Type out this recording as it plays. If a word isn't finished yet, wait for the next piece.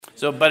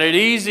But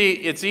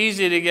it's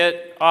easy to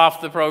get off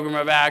the program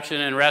of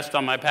action and rest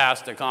on my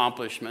past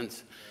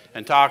accomplishments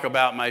and talk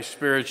about my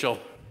spiritual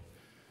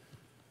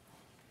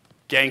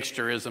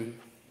gangsterism.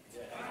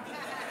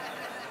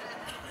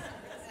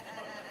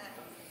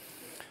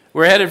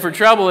 We're headed for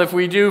trouble if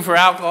we do, for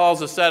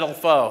alcohol's a settled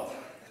foe.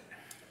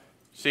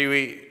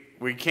 See,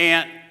 we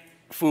can't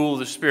fool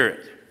the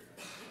Spirit.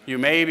 You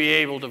may be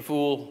able to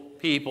fool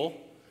people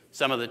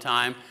some of the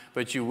time,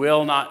 but you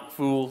will not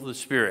fool the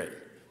Spirit.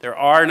 There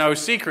are no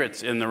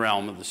secrets in the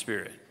realm of the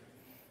Spirit.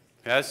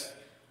 Yes?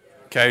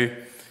 Okay.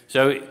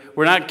 So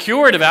we're not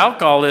cured of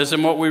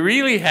alcoholism. What we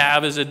really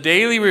have is a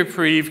daily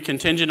reprieve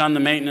contingent on the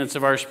maintenance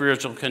of our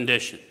spiritual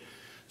condition.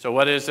 So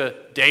what does a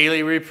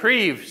daily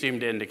reprieve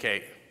seem to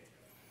indicate?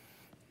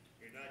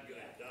 You're not going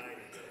to die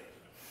today.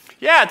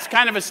 Yeah, it's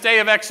kind of a stay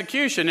of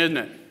execution, isn't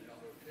it?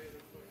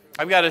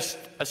 I've got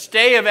a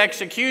stay of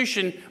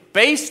execution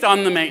based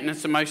on the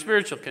maintenance of my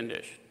spiritual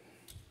condition.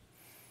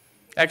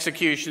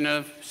 Execution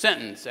of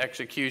sentence,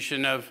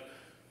 execution of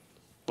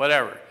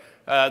whatever.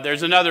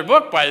 There's another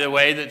book, by the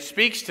way, that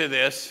speaks to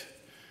this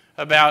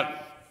about,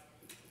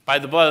 by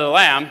the blood of the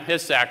Lamb,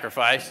 his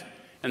sacrifice,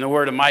 and the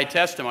word of my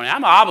testimony.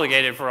 I'm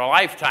obligated for a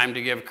lifetime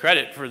to give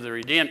credit for the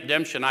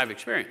redemption I've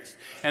experienced.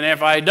 And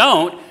if I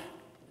don't,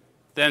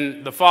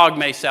 then the fog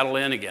may settle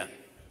in again.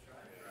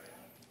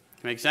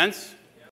 Make sense?